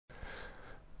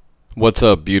What's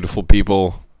up, beautiful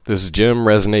people? This is Jim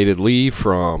Resonated Lee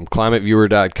from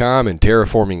ClimateViewer.com and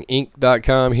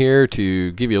TerraformingInc.com here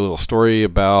to give you a little story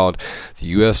about the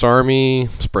U.S. Army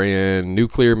spraying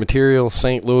nuclear material,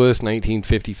 St. Louis,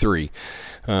 1953.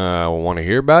 Want to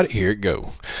hear about it? Here it go.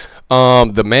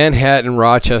 The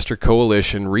Manhattan-Rochester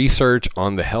Coalition research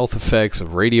on the health effects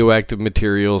of radioactive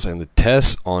materials and the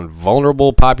tests on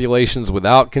vulnerable populations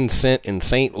without consent in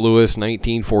St. Louis,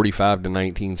 1945 to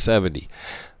 1970.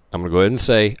 I'm going to go ahead and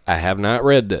say I have not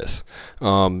read this.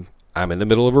 I'm in the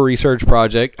middle of a research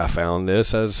project. I found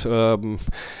this as an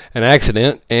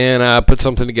accident, and I put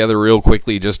something together real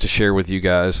quickly just to share with you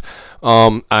guys.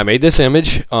 I made this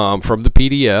image from the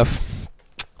PDF.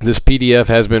 This PDF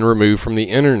has been removed from the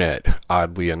internet,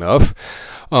 oddly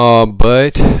enough,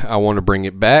 but I want to bring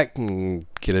it back and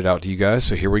get it out to you guys,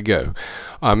 so here we go.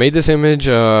 I made this image,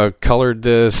 colored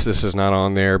this. This is not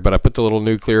on there, but I put the little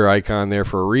nuclear icon there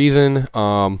for a reason.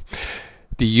 The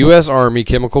U.S. Army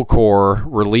Chemical Corps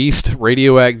released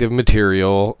radioactive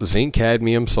material, zinc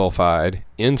cadmium sulfide,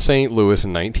 in St. Louis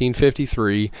in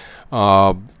 1953.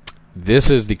 This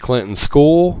is the Clinton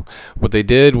School. What they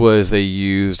did was they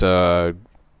used plume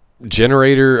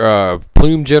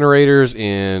generators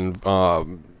in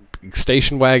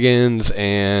station wagons,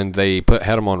 and they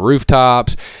had them on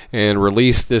rooftops and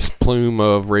released this plume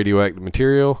of radioactive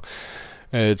material.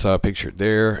 It's pictured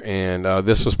there, and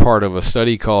this was part of a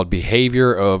study called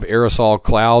Behavior of Aerosol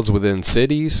Clouds Within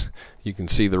Cities. You can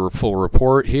see the full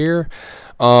report here.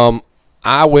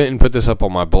 I went and put this up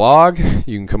on my blog.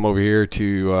 You can come over here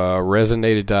to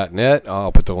resonated.net.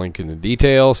 I'll put the link in the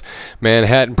details.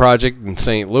 Manhattan Project in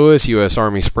St. Louis. U.S.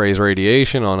 Army sprays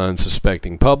radiation on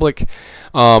unsuspecting public.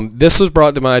 This was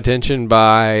brought to my attention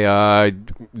by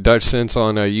Dutch Sense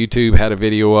on YouTube. Had a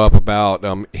video up about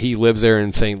he lives there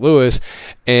in St. Louis,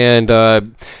 and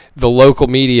the local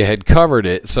media had covered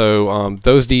it. So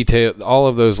those details, all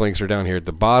of those links are down here at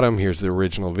the bottom. Here's the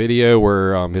original video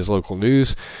where his local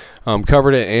news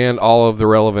covered it, and all of the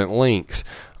relevant links.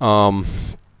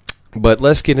 But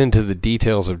let's get into the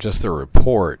details of just the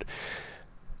report.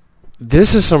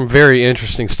 This is some very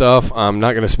interesting stuff. I'm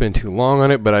not going to spend too long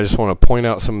on it, but I just want to point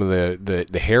out some of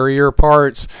the hairier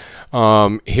parts.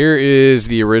 Here is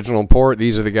the original report.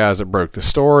 These are the guys that broke the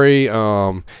story.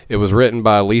 It was written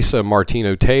by Lisa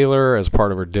Martino-Taylor as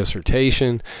part of her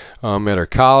dissertation at her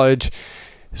college.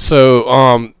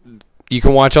 So you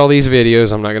can watch all these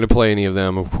videos. I'm not going to play any of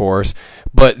them, of course.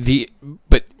 But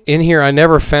in here, I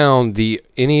never found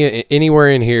anywhere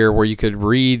in here where you could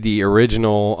read the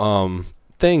original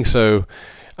thing. So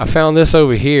I found this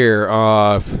over here,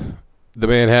 the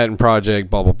Manhattan Project,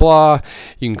 blah blah blah.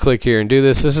 You can click here and do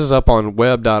this. This is up on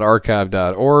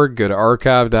web.archive.org. Go to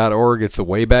archive.org. It's the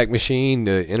Wayback Machine,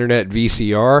 the internet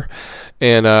VCR,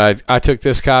 and I took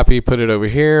this copy, put it over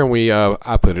here, and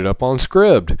I put it up on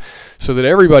Scribd so that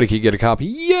everybody could get a copy.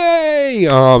 Yay!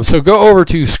 So go over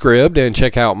to Scribd and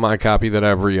check out my copy that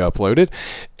I've re-uploaded,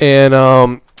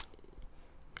 and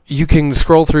you can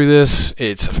scroll through this.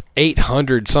 It's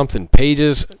 800 something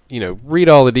pages. Read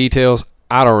all the details.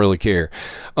 I don't really care.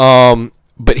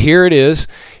 But here it is.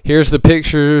 Here's the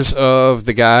pictures of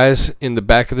the guys in the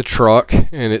back of the truck,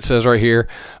 and it says right here,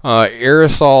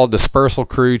 aerosol dispersal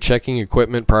crew checking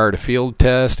equipment prior to field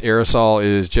test. Aerosol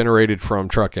is generated from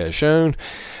truck as shown.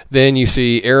 Then you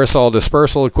see aerosol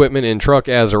dispersal equipment in truck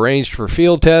as arranged for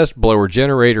field test. Blower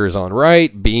generator is on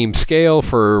right. Beam scale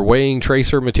for weighing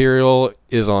tracer material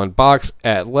is on box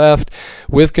at left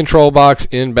with control box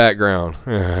in background.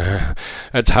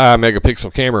 That's high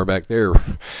megapixel camera back there.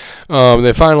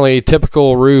 Then finally,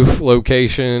 typical roof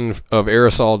location of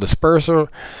aerosol disperser.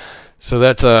 So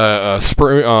that's a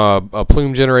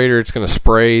plume generator. It's going to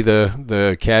spray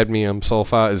the cadmium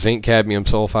sulfide, zinc cadmium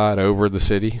sulfide over the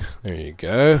city. There you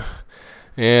go.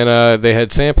 And they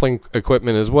had sampling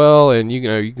equipment as well. And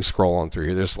you can scroll on through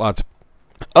here. There's lots of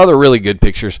other really good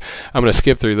pictures. I'm going to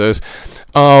skip through those.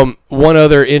 One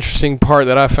other interesting part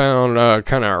that I found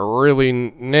kind of really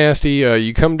nasty,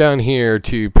 you come down here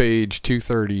to page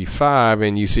 235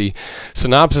 and you see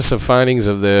synopsis of findings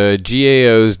of the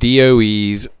GAO's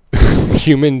DOE's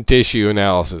human tissue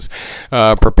analysis,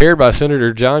 prepared by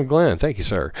Senator John Glenn. Thank you,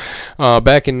 sir.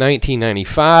 Back in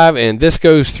 1995, and this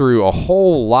goes through a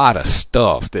whole lot of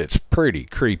stuff that's pretty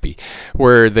creepy,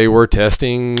 where they were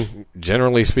testing,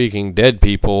 generally speaking, dead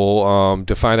people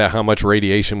to find out how much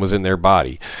radiation was in their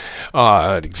body.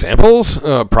 Examples: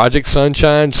 Project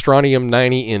Sunshine,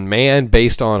 strontium-90 in man,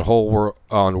 based on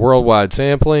worldwide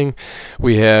sampling.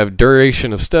 We have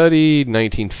duration of study,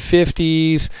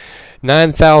 1950s.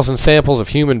 9,000 samples of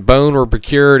human bone were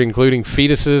procured, including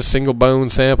fetuses, single bone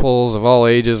samples of all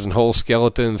ages, and whole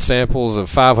skeletons. Samples of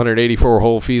 584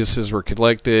 whole fetuses were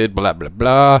collected, blah, blah,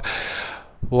 blah.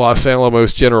 Los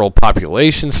Alamos General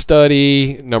Population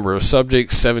Study, number of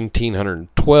subjects,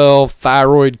 1,712.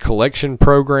 Thyroid Collection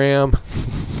Program,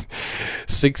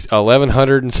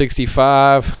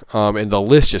 1,165. And the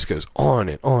list just goes on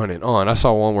and on and on. I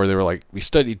saw one where they were like, we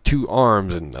studied 2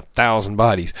 arms and 1,000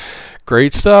 bodies.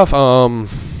 Great stuff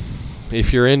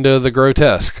if you're into the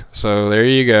grotesque. So there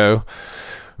you go.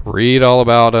 Read all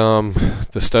about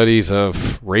the studies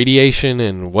of radiation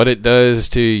and what it does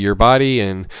to your body,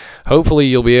 and hopefully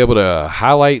you'll be able to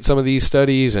highlight some of these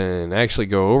studies and actually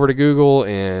go over to Google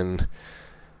and,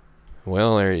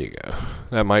 well, there you go.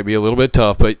 That might be a little bit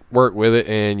tough, but work with it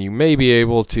and you may be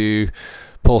able to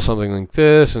pull something like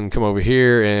this and come over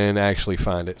here and actually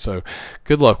find it. So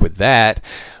good luck with that.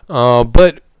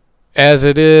 But as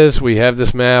it is, we have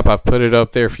this map. I've put it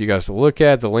up there for you guys to look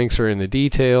at. The links are in the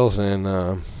details, and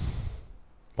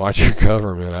watch your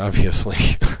government, obviously.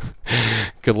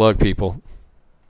 Good luck, people.